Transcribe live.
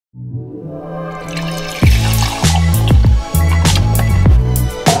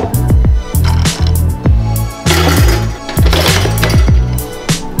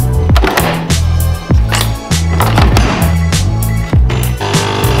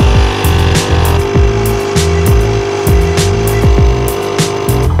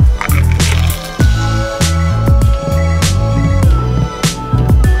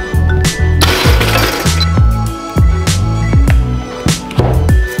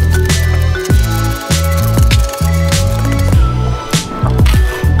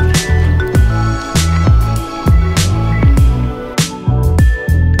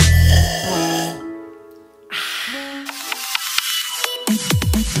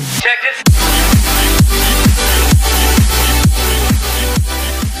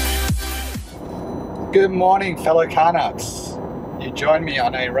Good morning, fellow car nuts. You join me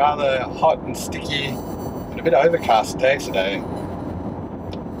on a rather hot and sticky and a bit overcast day today.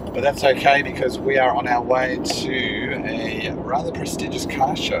 But that's okay because we are on our way to a rather prestigious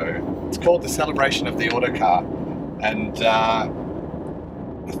car show. It's called the Celebration of the Autocar, and I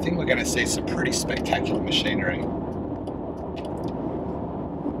think we're going to see some pretty spectacular machinery.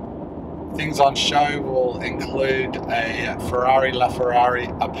 Things on show will include a Ferrari LaFerrari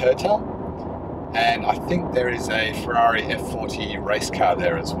Aperta, and I think there is a Ferrari F40 race car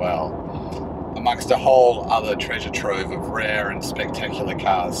there as well, amongst a whole other treasure trove of rare and spectacular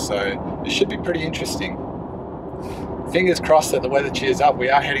cars, so it should be pretty interesting. Fingers crossed that the weather cheers up. We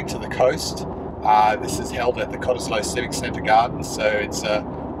are heading to the coast. This is held at the Cottesloe Civic Centre Gardens, so it's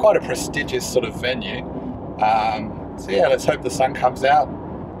quite a prestigious sort of venue. So yeah, let's hope the sun comes out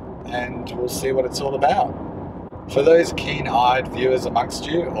and we'll see what it's all about. For those keen-eyed viewers amongst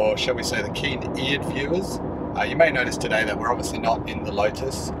you, or shall we say the keen-eared viewers, you may notice today that we're obviously not in the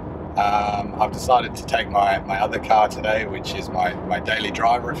Lotus. I've decided to take my other car today, which is my daily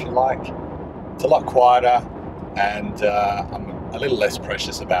driver, if you like. It's a lot quieter, and I'm a little less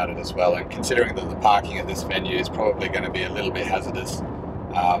precious about it as well, and considering that the parking at this venue is probably going to be a little bit hazardous,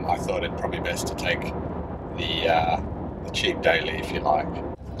 I thought it'd probably best to take the cheap daily, if you like.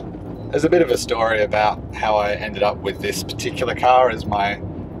 There's a bit of a story about how I ended up with this particular car as my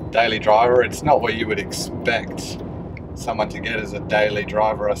daily driver. It's not what you would expect someone to get as a daily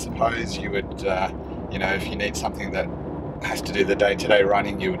driver, I suppose. You would, you know, if you need something that has to do the day-to-day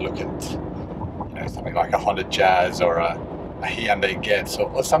running, you would look at, you know, something like a Honda Jazz or a Hyundai Getz,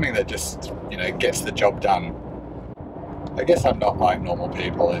 or something that just, you know, gets the job done. I guess I'm not like normal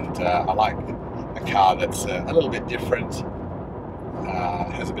people, and I like a car that's a little bit different.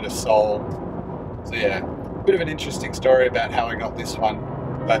 Has a bit of soul. So yeah, a bit of an interesting story about how I got this one,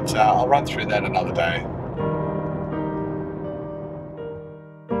 but I'll run through that another day.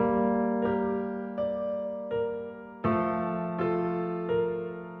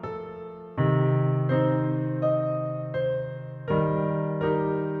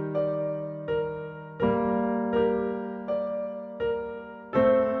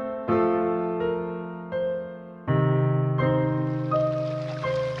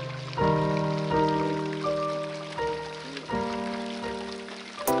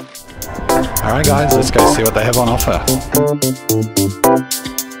 Alright guys, let's go see what they have on offer.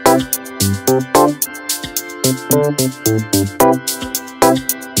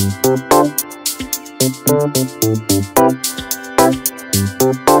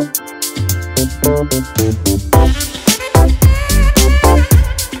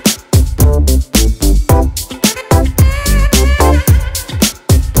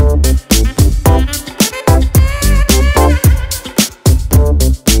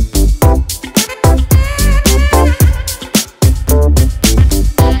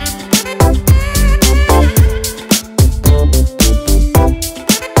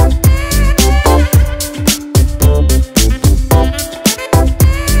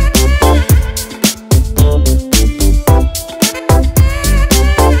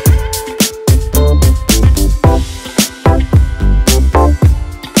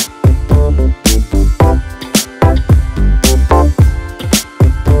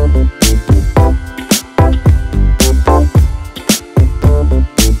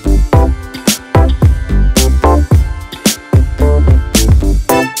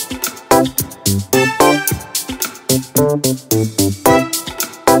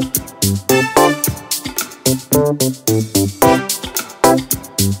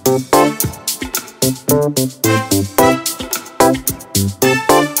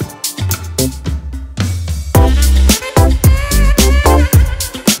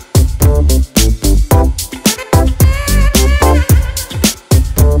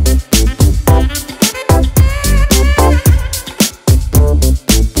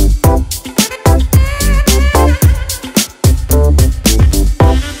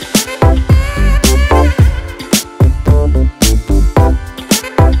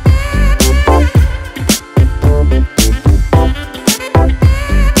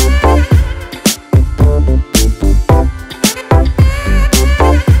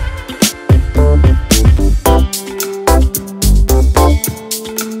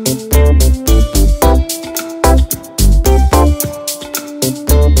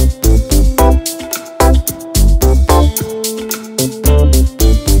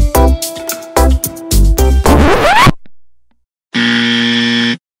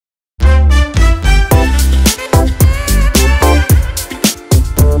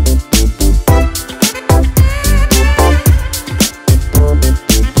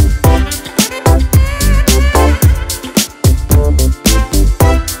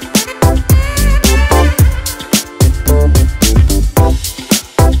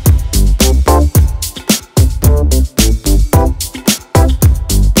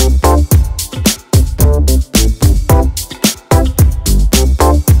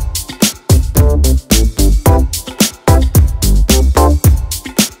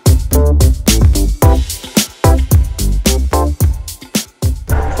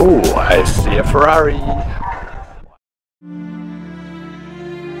 I see a Ferrari.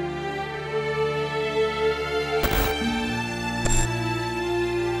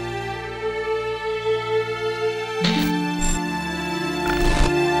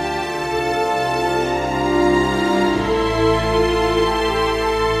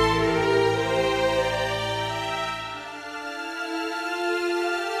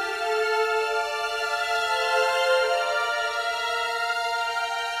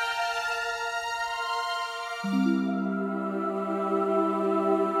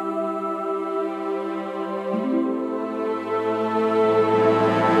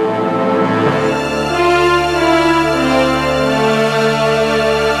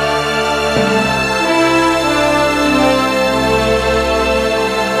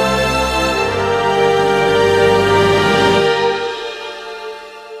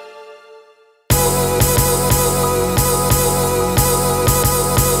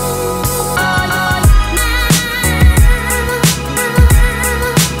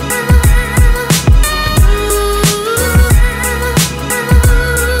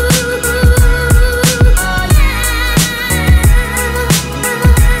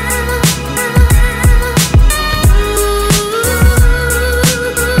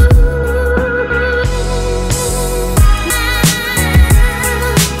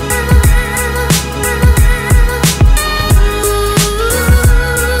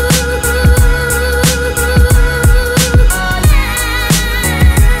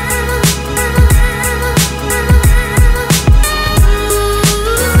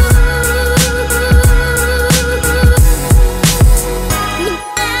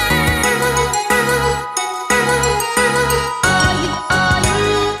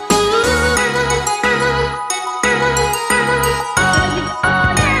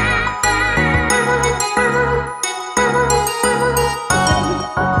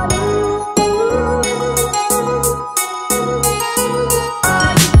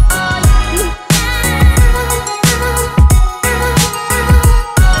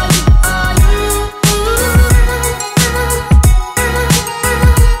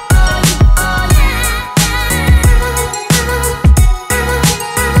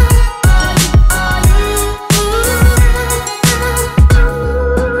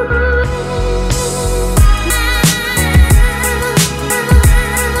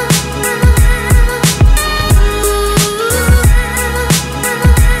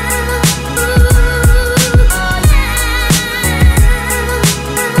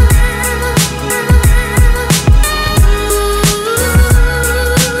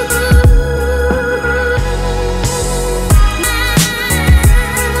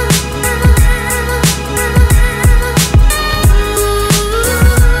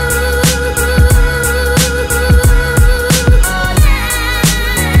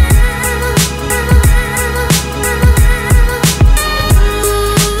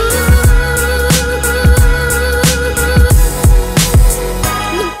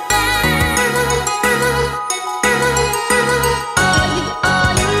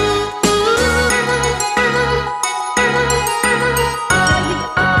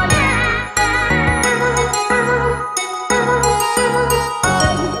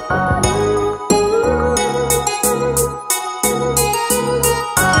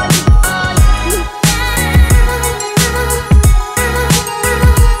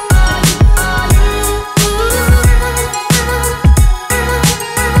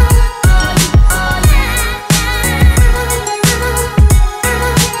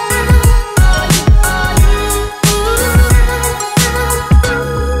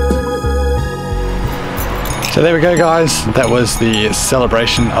 So there we go guys, that was the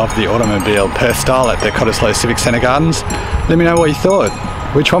celebration of the automobile Perth style at the Cottesloe Civic Centre Gardens. Let me know what you thought.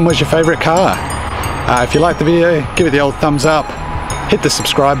 Which one was your favourite car? If you liked the video, give it the old thumbs up, hit the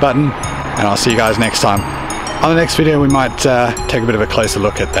subscribe button, and I'll see you guys next time. On the next video we might take a bit of a closer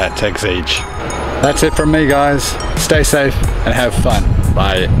look at that Exige. That's it from me guys, stay safe and have fun,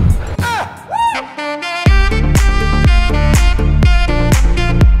 bye.